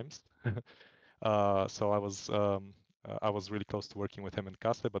lot of times. So I was really close to working with him in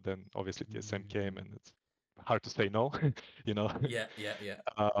Case, but then obviously TSM came, and it's hard to say no, you know. Yeah, yeah, yeah,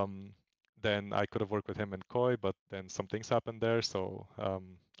 Um, then I could have worked with him in Koi, but then some things happened there, so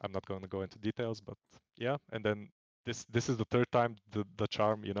I'm not going to go into details. But yeah, and then this is the third time the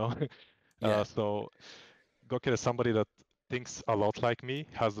charm, you know. yeah. So Gokir is somebody that thinks a lot like me,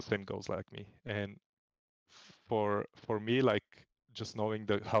 has the same goals like me, and for me, like just knowing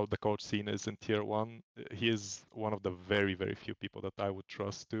how the coach scene is in tier one, he is one of the very very few people that I would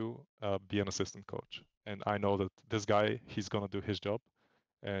trust to be an assistant coach, and I know that this guy he's gonna do his job,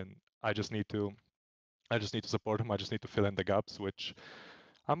 and I just need to I just need to support him. I just need to fill in the gaps, which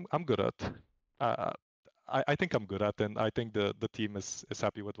I'm good at. Uh, I think I'm good at, and I think the team is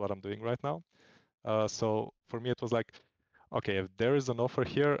happy with what I'm doing right now. So for me, it was like, okay, if there is an offer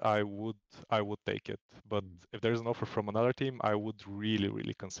here, I would take it. But Mm. if there is an offer from another team, I would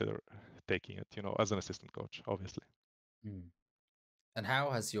really consider taking it. As an assistant coach, obviously. Mm. And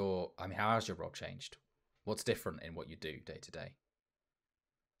how has your role changed? What's different in what you do day to day?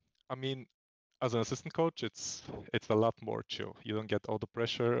 I mean, as an assistant coach, it's a lot more chill. You don't get all the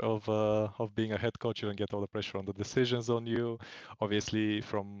pressure of being a head coach. You don't get all the pressure on the decisions on you. Obviously,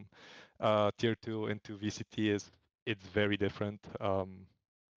 from tier two into VCT it's very different.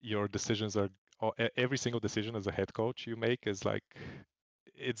 Your decisions are every single decision as a head coach you make is like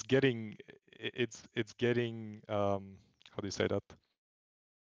it's getting how do you say that,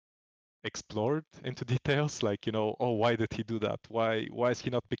 explored into details, like, oh, why did he do that, why is he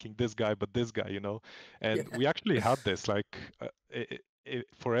not picking this guy but this guy, Yeah. and we actually had this, like,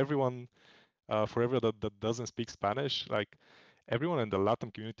 for everyone, that doesn't speak Spanish, like, everyone in the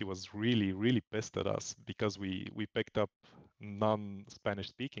Latin community was really pissed at us because we picked up non-Spanish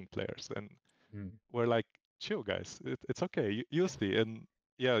speaking players, and Mm. we're like, chill guys, it's okay, you'll see. And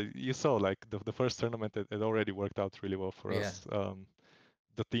yeah, you saw, like, the first tournament, it already worked out really well for Yeah. us.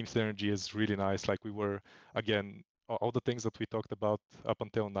 The team synergy is really nice. Like, we were, again, all the things that we talked about up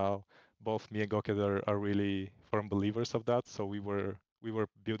until now, both me and Goked are really firm believers of that. So we were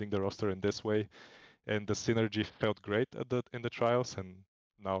building the roster in this way, and the synergy felt great in the trials, and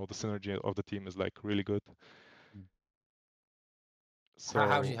now the synergy of the team is like really good. Mm. So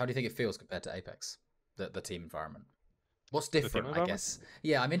How do you think it feels compared to Apeks, the team environment? What's the team different, I environment. guess?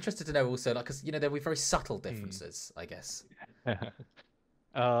 Yeah, I'm interested to know also, like, because there will be very subtle Hmm. differences, I guess.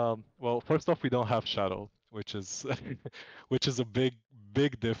 Well, first off, we don't have Shadow, which is which is a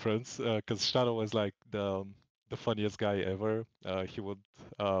big difference, because Shadow was like the funniest guy ever.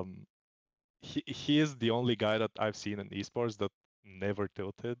 Um, he is the only guy that I've seen in esports that never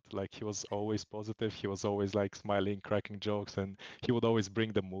tilted. Like, he was always positive. He was always like smiling, cracking jokes, and he would always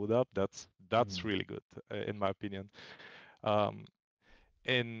bring the mood up. That's Mm. really good, in my opinion. Um,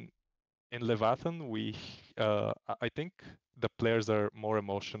 in in Leviathan, I think the players are more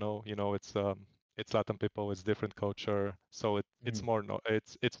emotional. It's Latin people, it's different culture, so it's Mm. more no,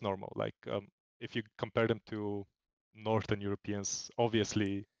 it's normal. Like, if you compare them to Northern Europeans,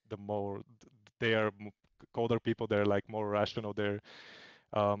 obviously they are colder people. They're like more rational.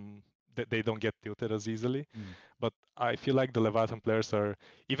 Um, they don't get tilted as easily. Mm. But I feel like the Leviathan players are,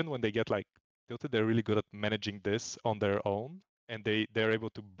 even when they get like tilted, they're really good at managing this on their own, and they're able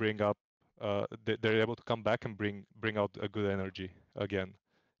to they're able to come back and bring out a good energy again.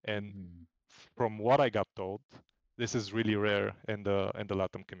 And Mm. from what I got told, this is really rare in the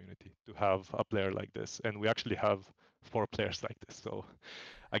Latin community to have a player like this, and we actually have 4 players like this. So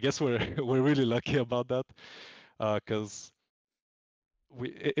I guess we're we're really lucky about that, because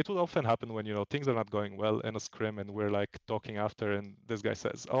it will often happen when things are not going well in a scrim, and we're like talking after, and this guy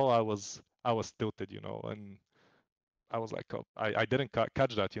says, "Oh, I was tilted," and I was like, "Oh, I didn't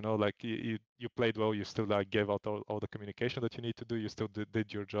catch that," like, you played well, you still like gave out all the communication that you need to do, you still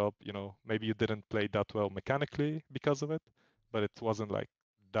did your job, maybe you didn't play that well mechanically because of it, but it wasn't like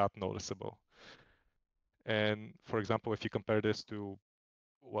that noticeable. And for example, if you compare this to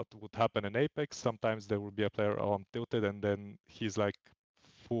what would happen in Apeks, sometimes there will be a player, "Oh, I'm tilted," and then he's like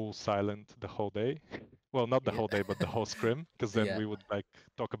full silent the whole day. Well, not the Yeah. whole day, but the whole scrim, because then Yeah. we would like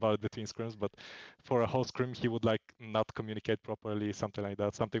talk about it between scrims. But for a whole scrim, he would like not communicate properly, something like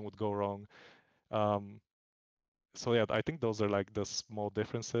that. Something would go wrong. Um, so yeah, I think those are like the small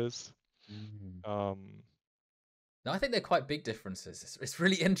differences. Mm. Um, No, I think they're quite big differences. It's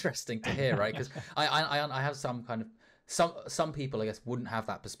really interesting to hear, right? Because I have some kind of some people, I guess, wouldn't have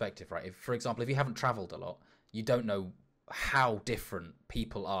that perspective, right? If, for example, if you haven't traveled a lot, you don't know how different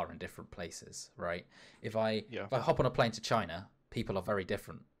people are in different places, right? yeah. If I hop on a plane to China, people are very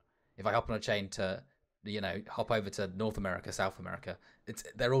different. If I hop on a chain to hop over to North America, South America,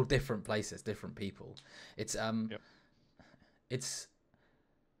 they're all different places, different people. It's um Yep. it's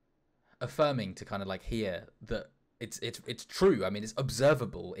affirming to kind of like hear that it's true. I mean, it's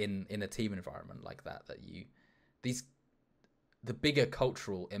observable in a team environment like that you these the bigger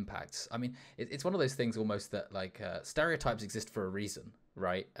cultural impacts. I mean, it's one of those things almost that like stereotypes exist for a reason,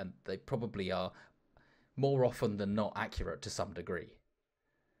 right? And they probably are more often than not accurate to some degree.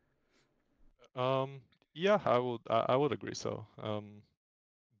 Um, yeah, I would agree. So,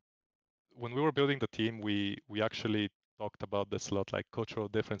 when we were building the team, we actually talked about this a lot, like cultural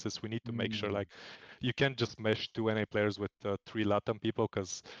differences. We need to make sure, Mm. like, you can't just mesh 2 NA players with 3 Latam people,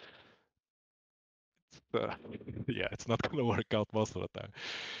 because yeah, it's not gonna work out most of the time.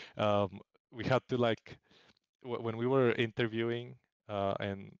 We had to like when we were interviewing,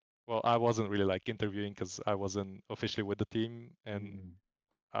 and well, I wasn't really like interviewing because I wasn't officially with the team, and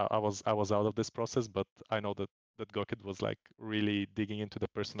I was out of this process. But I know that Gokid was like really digging into the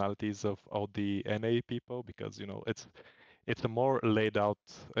personalities of all the NA people because it's a more laid out,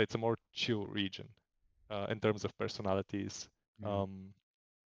 it's a more chill region in terms of personalities. Um,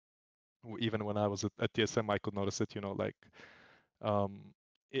 Even when I was at TSM, I could notice it. Like um,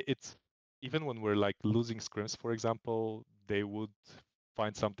 it's even when we're like losing scrims, for example, they would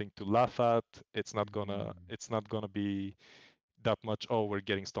find something to laugh at. It's not gonna be that much. Oh, we're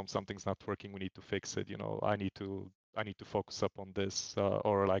getting stomped. Something's not working. We need to fix it. I need to focus up on this,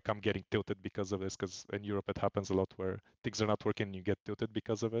 or like I'm getting tilted because of this. Because in Europe it happens a lot where things are not working and you get tilted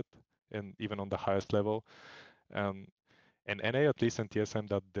because of it, and even on the highest level. Um, and NA, at least in TSM,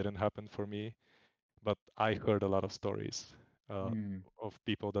 that didn't happen for me. But I heard a lot of stories uh, of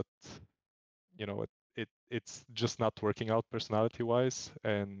people that it's just not working out personality-wise,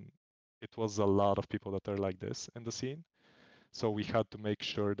 and it was a lot of people that are like this in the scene. So we had to make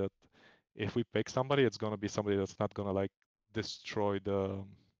sure that if we pick somebody, it's gonna be somebody that's not gonna like destroy the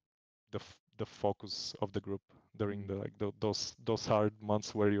focus of the group during those hard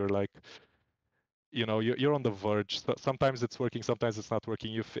months where you're like, you're on the verge. Sometimes it's working, sometimes it's not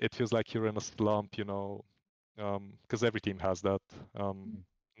working. It feels like you're in a slump, because every team has that.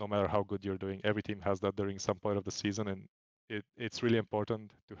 No matter how good you're doing, every team has that during some point of the season, and it's really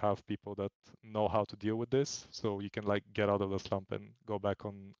important to have people that know how to deal with this, so you can like get out of the slump and go back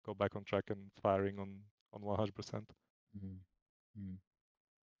on track and firing on 100%.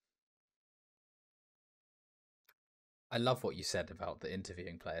 I love what you said about the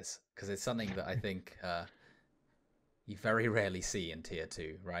interviewing players, because it's something that I think you very rarely see in tier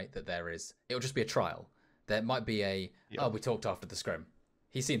 2, right? That it'll just be a trial. There might be Yeah. we talked after the scrim.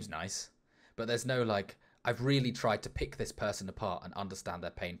 He seems nice, but there's no like, I've really tried to pick this person apart and understand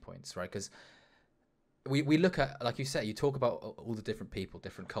their pain points, right? Because we look at, like you said, you talk about all the different people,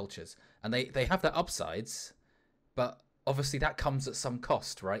 different cultures, and they have their upsides, but obviously that comes at some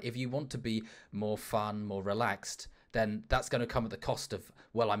cost, right? If you want to be more fun, more relaxed, then that's going to come at the cost of,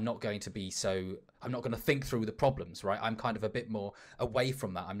 well, I'm not going to think through the problems, right? I'm kind of a bit more away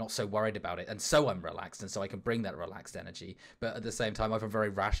from that. I'm not so worried about it. And so I'm relaxed. And so I can bring that relaxed energy. But at the same time, if I'm very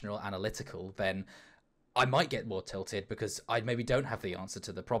rational, analytical, then I might get more tilted because I maybe don't have the answer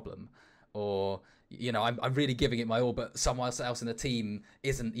to the problem. Or, I'm really giving it my all, but someone else in the team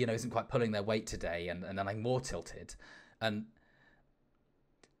isn't quite pulling their weight today. And then I'm more tilted. And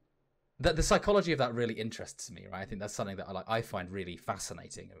the psychology of that really interests me, right? I think that's something that I find really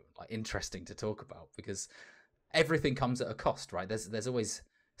fascinating, like interesting to talk about, because everything comes at a cost, right? There's always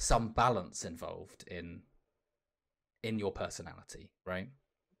some balance involved in your personality, right?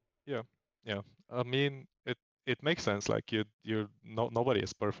 Yeah, yeah. I mean, it makes sense. Like nobody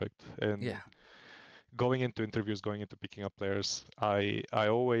is perfect, and Yeah. going into interviews, going into picking up players, I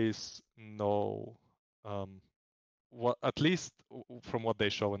always know what, at least from what they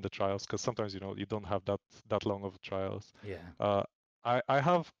show in the trials, because sometimes you don't have that long of trials. Yeah. Uh, I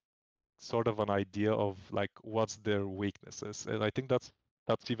have sort of an idea of like what's their weaknesses, and I think that's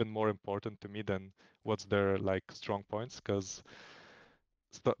even more important to me than what's their like strong points, because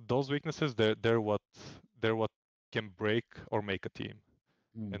those weaknesses, they're what can break or make a team,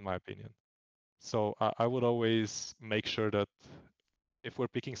 in my opinion. So I would always make sure that if we're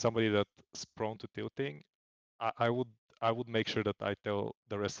picking somebody that's prone to tilting, I would make sure that I tell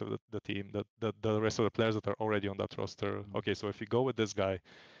the rest of the team, that the rest of the players that are already on that roster, okay, so if you go with this guy,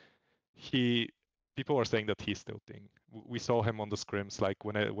 he people are saying that he's tilting. We saw him on the scrims, like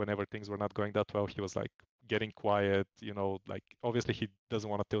whenever things were not going that well, he was like getting quiet, like obviously he doesn't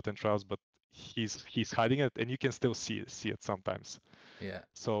want to tilt in trials, but he's hiding it, and you can still see it sometimes. Yeah.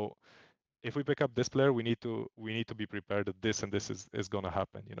 So if we pick up this player, we need to be prepared that this and this is going to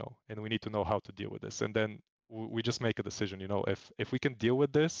happen, and we need to know how to deal with this. And then we just make a decision, if we can deal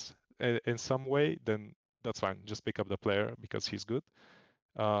with this in some way, then that's fine. Just pick up the player because he's good.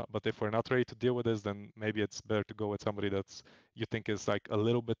 But if we're not ready to deal with this, then maybe it's better to go with somebody that's you think is like a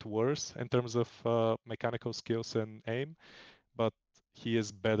little bit worse in terms of mechanical skills and aim, but he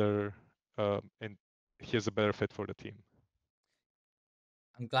is better, and he is a better fit for the team.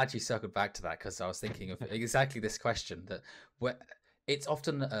 I'm glad you circled back to that, because I was thinking of exactly this question, that it's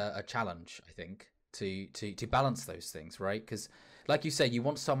often a challenge, I think, to balance those things, right? Because like you say, you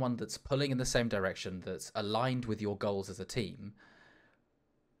want someone that's pulling in the same direction, that's aligned with your goals as a team,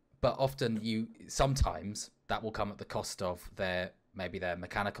 but often sometimes that will come at the cost of their maybe their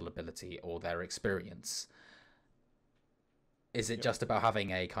mechanical ability or their experience? Is it Yeah. just about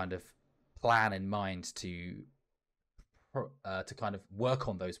having a kind of plan in mind to kind of work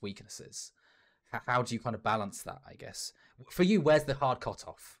on those weaknesses? How do you kind of balance that, I guess? For you, where's the hard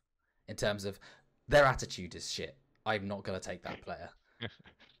cutoff in terms of their attitude is shit? I'm not going to take that player.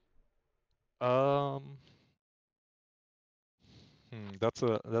 Um, that's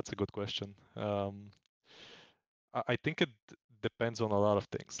a good question. I think it depends on a lot of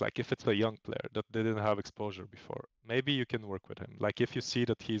things. Like if it's a young player that didn't have exposure before, maybe you can work with him. Like if you see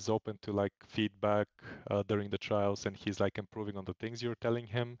that he's open to like feedback during the trials and he's like improving on the things you're telling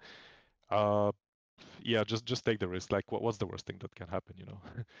him, uh, yeah, just take the risk. Like what's the worst thing that can happen? You know,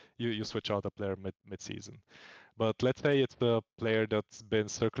 you switch out a player mid season. But let's say it's the player that's been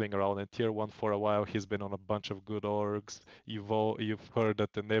circling around in tier one for a while. He's been on a bunch of good orgs. You've heard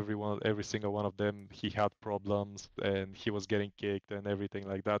that in every single one of them, he had problems and he was getting kicked and everything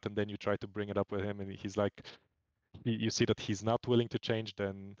like that. And then you try to bring it up with him, and he's like, you see that he's not willing to change.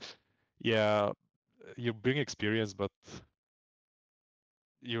 Then, yeah, you bring experience, but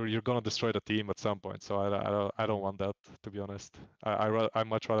you're gonna destroy the team at some point. So I don't want that, to be honest. I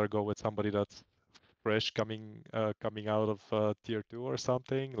much rather go with somebody that's fresh coming out of tier 2 or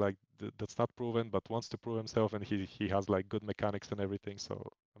something like that's not proven but wants to prove himself, and he has like good mechanics and everything,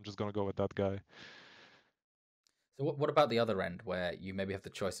 so I'm just gonna go with that guy. So what about the other end where you maybe have the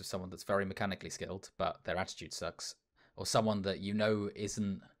choice of someone that's very mechanically skilled but their attitude sucks, or someone that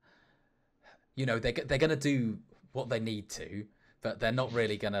isn't, they're going to do what they need to, but they're not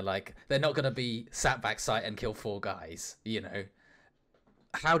really going to they're not going to be sat back sight and kill 4 guys.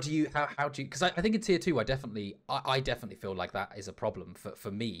 How do you because I think in tier 2 I definitely feel like that is a problem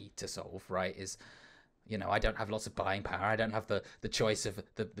for me to solve, right? Is I don't have lots of buying power. I don't have the choice of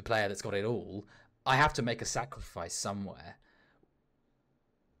the player that's got it all. I have to make a sacrifice somewhere.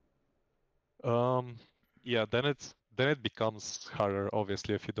 Yeah, then it becomes harder,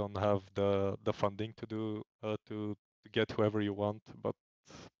 obviously, if you don't have the funding to do to get whoever you want. But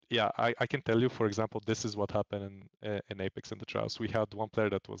yeah, I can tell you, for example, this is what happened in Apeks in the trials. We had one player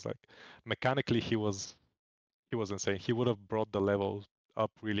that was like mechanically he was insane. He would have brought the level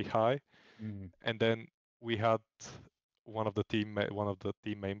up really high, and then we had one of the team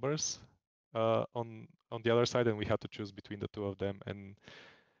members on the other side, and we had to choose between the two of them, and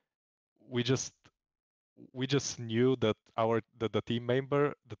we just we just knew that the team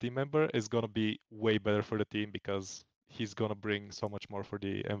member is gonna be way better for the team because he's gonna bring so much more for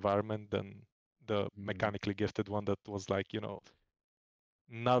the environment than the mechanically gifted one that was like,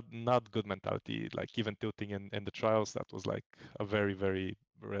 not good mentality, like even tilting in the trials. That was like a very very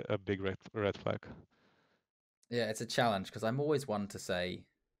a big red flag. Yeah, it's a challenge because I'm always one to say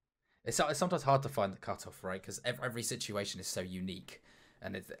it's sometimes hard to find the cutoff, right? Because every situation is so unique,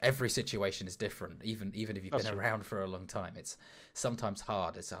 and every situation is different. Even if you've That's been true. around for a long time, it's sometimes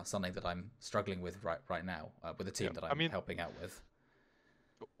hard. It's something that I'm struggling with right now with the Yeah, team that I I'm mean, helping out with.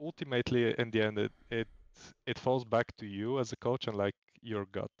 ultimately in the end it falls back to you as a coach and like your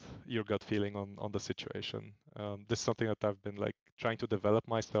gut feeling on the situation. This is something that I've been like trying to develop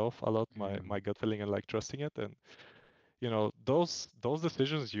myself a lot, my gut feeling and like trusting it. And those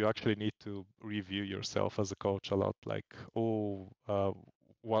decisions you actually need to review yourself as a coach a lot, like, oh,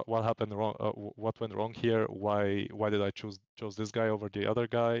 what happened wrong, what went wrong here, why did I chose this guy over the other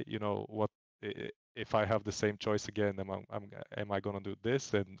guy, what if I have the same choice again, am I gonna do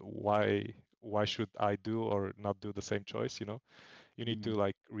this, and why should I do or not do the same choice, you need to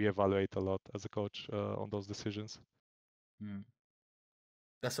like reevaluate a lot as a coach on those decisions.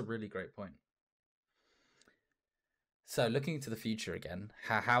 That's a really great point. So looking into the future again,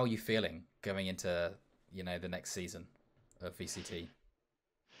 how are you feeling going into the next season of VCT?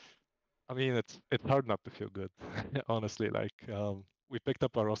 I mean, it's hard not to feel good, honestly. Like, we picked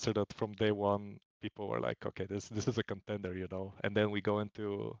up a roster that from day one people were like, okay, this is a contender, and then we go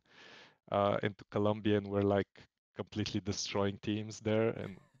into Colombia and we're like completely destroying teams there,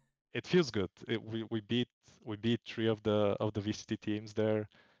 and it feels good. We beat three of the VCT teams there.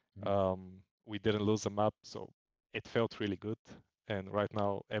 We didn't lose a map, so it felt really good. And right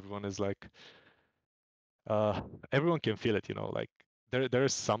now everyone is like, uh, everyone can feel it, like there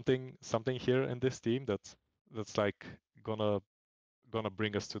is something here in this team that's like gonna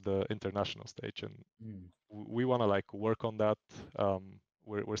bring us to the international stage, and we want to like work on that.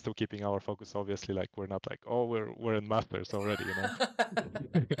 We're still keeping our focus, obviously. Like we're not like, oh, we're in masters already.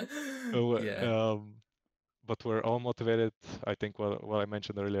 So, Yeah. but we're all motivated. I think what I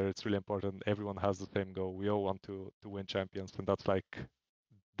mentioned earlier, it's really important. Everyone has the same goal. We all want to win champions, and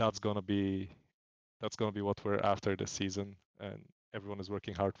that's gonna be what we're after this season. And everyone is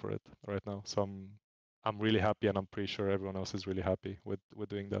working hard for it right now. So I'm really happy, and I'm pretty sure everyone else is really happy with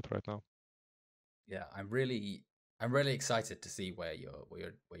doing that right now. Yeah, I'm really excited to see where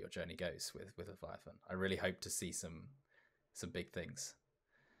your journey goes with Leviathan. I really hope to see some big things.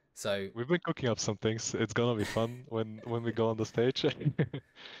 So We've been cooking up some things. It's gonna be fun when we go on the stage.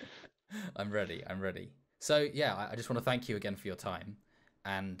 I'm ready. I'm ready. So yeah, I just want to thank you again for your time.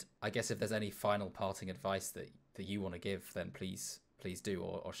 And I guess if there's any final parting advice that you want to give, then please do,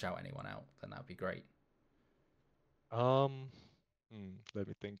 or shout anyone out. Then that'd be great. Um, Let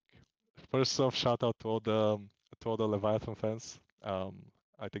me think. First off, shout out to all the Leviathan fans.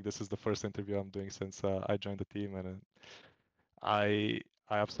 I think this is the first interview I'm doing since I joined the team, and I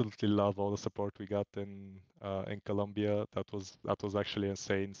I absolutely love all the support we got in Colombia. That was actually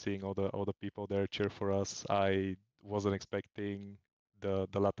insane seeing all the people there cheer for us. I wasn't expecting the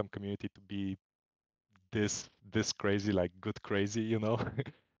LATAM community to be this crazy, like good crazy, you know.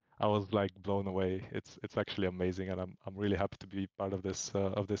 I was like blown away. It's actually amazing, and I'm really happy to be part of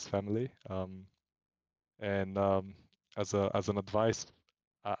this family. And as an advice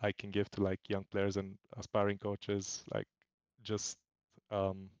I can give to like young players and aspiring coaches, like just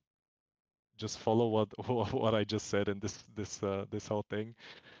um, just follow what what I just said in this whole thing.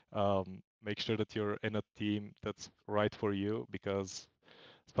 Make sure that you're in a team that's right for you, because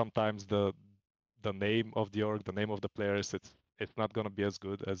sometimes the name of the org, the name of the players, it's not going to be as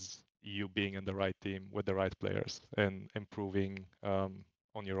good as you being in the right team with the right players and improving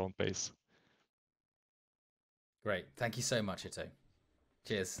on your own pace. Great. Thank you so much, Ito.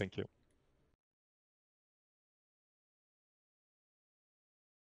 Cheers. Thank you.